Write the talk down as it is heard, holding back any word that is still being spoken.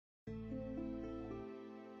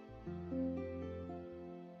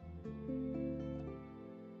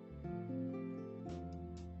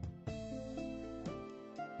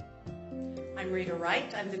I'm Rita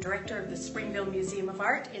Wright. I'm the director of the Springville Museum of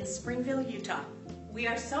Art in Springville, Utah. We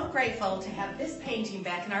are so grateful to have this painting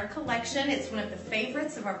back in our collection. It's one of the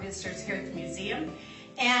favorites of our visitors here at the museum,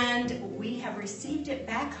 and we have received it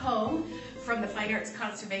back home from the Fine Arts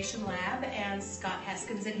Conservation Lab and Scott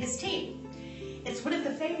Haskins and his team. It's one of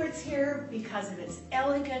the favorites here because of its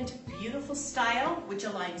elegant, beautiful style, which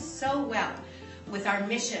aligns so well with our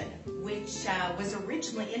mission, which was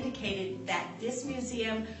originally indicated that this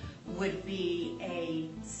museum would be a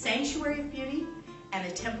sanctuary of beauty and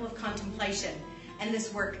a temple of contemplation. And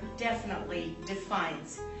this work definitely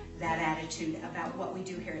defines that attitude about what we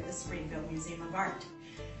do here at the Springville Museum of Art.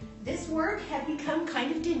 This work had become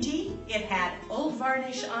kind of dingy. It had old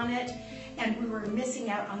varnish on it, and we were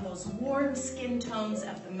missing out on those warm skin tones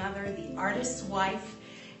of the mother, the artist's wife,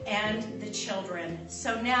 and the children.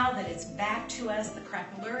 So now that it's back to us, the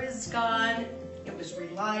craquelure is gone, it was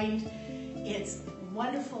relined, its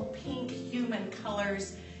wonderful pink human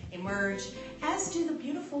colors emerge, as do the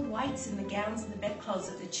beautiful whites in the gowns and the bedclothes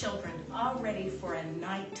of the children, all ready for a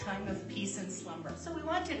nighttime of peace and slumber. So we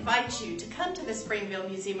want to invite you to come to the Springville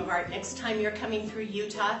Museum of Art next time you're coming through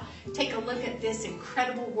Utah. Take a look at this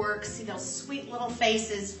incredible work, see those sweet little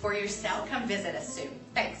faces for yourself. Come visit us soon.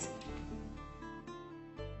 Thanks.